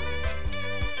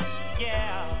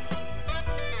 yeah.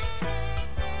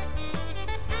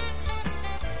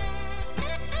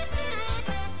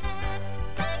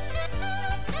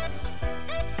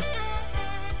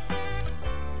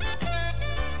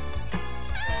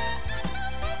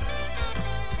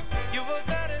 You were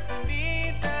better to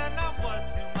me than I was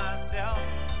to myself.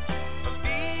 For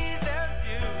me, there's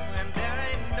you, and there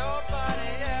ain't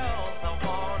nobody else. I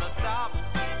wanna stop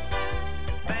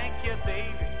and thank you,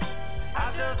 baby.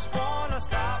 I just wanna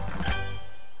stop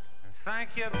and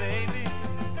thank you, baby.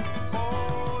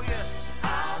 Oh, yes.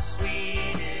 How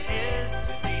sweet it is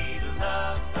to be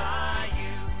loved by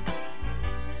you.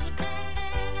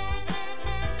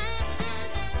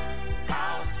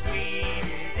 How sweet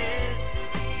it is to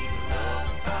be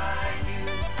loved by you.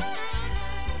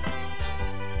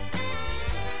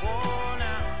 Oh,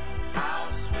 now, how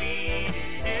sweet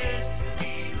it is to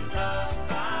be loved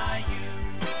by you.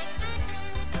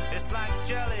 It's like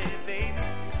jelly, baby.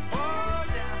 Oh,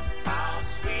 yeah. How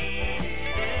sweet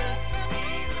it is to be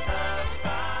loved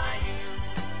by you.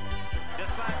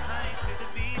 Just like honey to the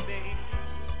bee, baby.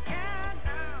 Yeah,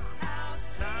 now, how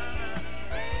sweet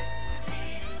it is to be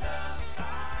loved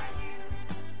by you.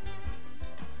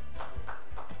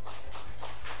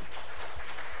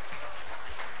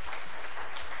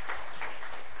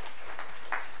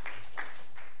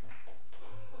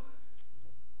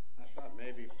 I thought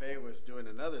maybe Faye was doing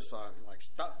another song, like,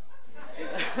 stop.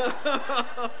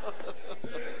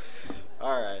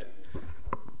 All right.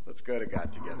 Let's go to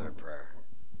God together in prayer.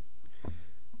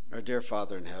 Our dear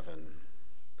Father in heaven,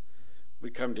 we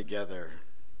come together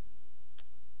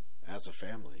as a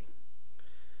family,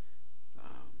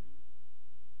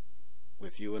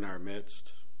 with you in our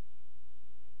midst,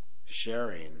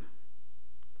 sharing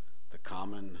the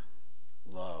common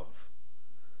love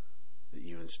that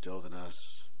you instilled in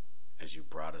us as you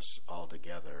brought us all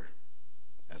together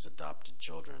as adopted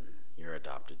children, your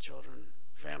adopted children,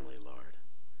 family, Lord.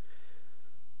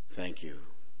 Thank you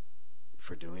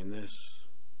for doing this.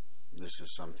 This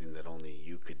is something that only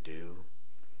you could do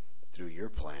through your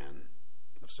plan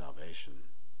of salvation.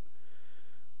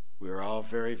 We are all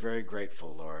very, very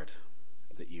grateful, Lord,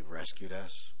 that you've rescued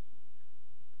us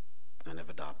and have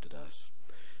adopted us.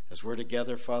 As we're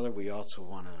together, Father, we also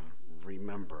want to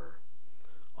remember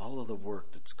all of the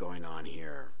work that's going on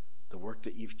here, the work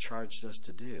that you've charged us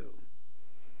to do.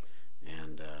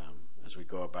 And as we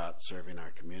go about serving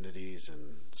our communities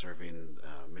and serving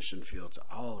mission fields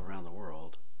all around the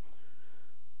world,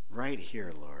 right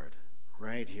here, Lord,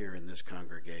 right here in this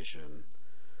congregation,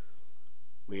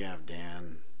 we have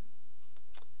Dan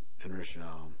and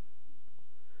Rochelle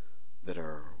that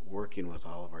are working with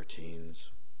all of our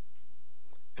teens,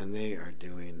 and they are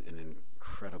doing an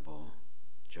incredible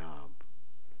job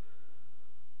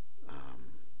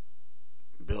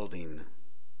building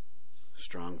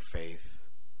strong faith,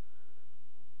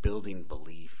 building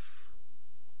belief,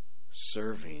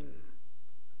 serving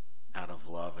out of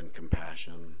love and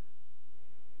compassion.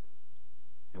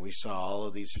 And we saw all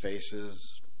of these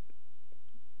faces,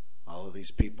 all of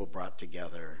these people brought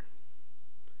together,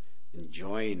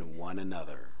 enjoying one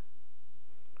another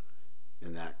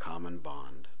in that common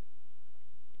bond.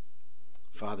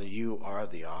 Father, you are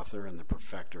the author and the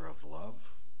perfecter of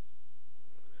love.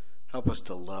 Help us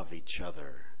to love each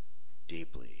other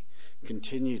deeply.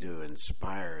 Continue to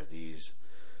inspire these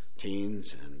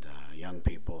teens and young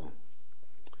people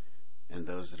and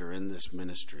those that are in this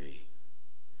ministry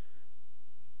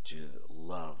to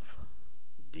love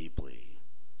deeply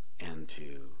and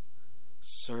to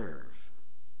serve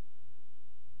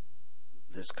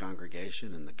this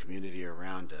congregation and the community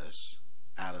around us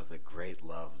out of the great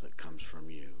love that comes from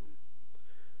you.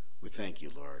 We thank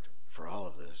you, Lord, for all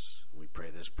of this. We pray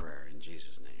this prayer in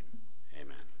Jesus' name.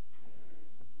 Amen.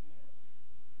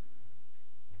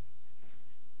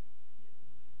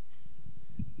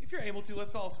 If you're able to,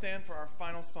 let's all stand for our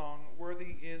final song,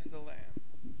 Worthy is the Lamb.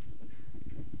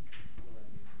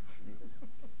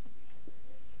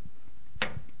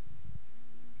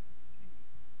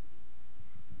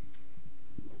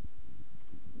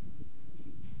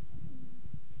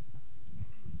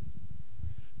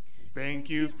 Thank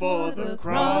you for the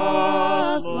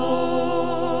cross,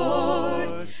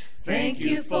 Lord. Thank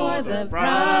you for the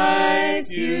price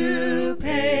you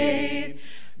paid,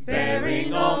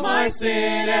 bearing all my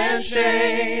sin and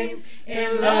shame.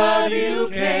 In love you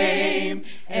came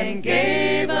and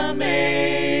gave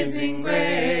amazing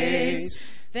grace.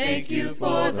 Thank you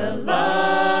for the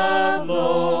love,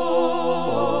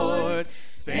 Lord.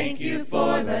 Thank you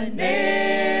for the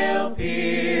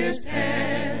nail-pierced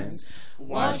hands.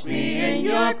 Wash me in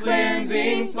your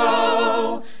cleansing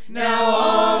flow. Now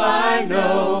all I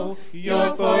know,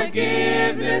 your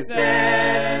forgiveness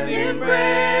and embrace.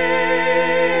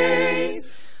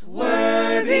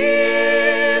 Worthy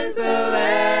is the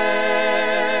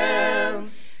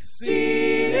Lamb,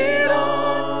 seated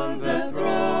on the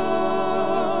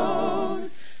throne.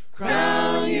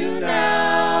 Crown you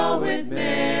now with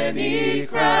many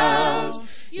crowns.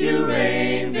 You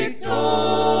reign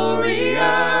victorious.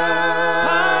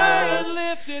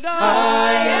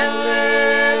 High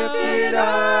and lifted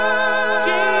up,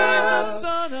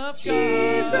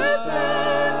 Jesus,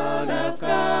 Son of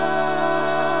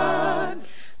God,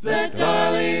 the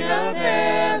darling of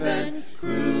heaven,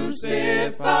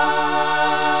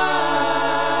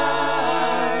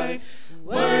 crucified.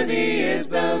 Worthy is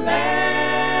the Lamb,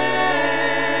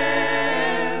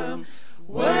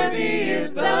 worthy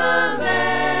is the Lamb.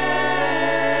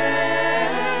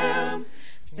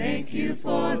 Thank you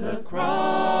for the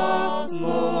cross,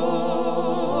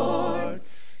 Lord.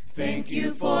 Thank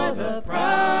you for the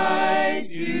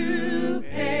price you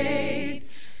paid,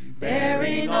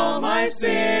 bearing all my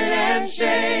sin and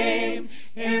shame.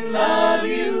 In love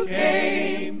you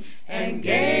came and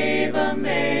gave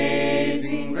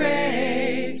amazing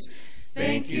grace.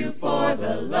 Thank you for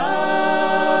the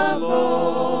love,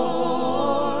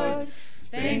 Lord.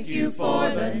 Thank you for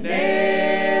the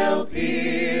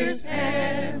nail-pierced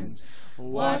hands.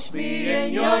 Wash me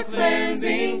in your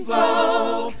cleansing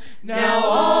flow. Now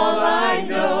all I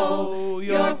know,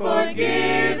 your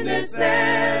forgiveness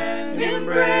and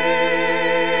embrace.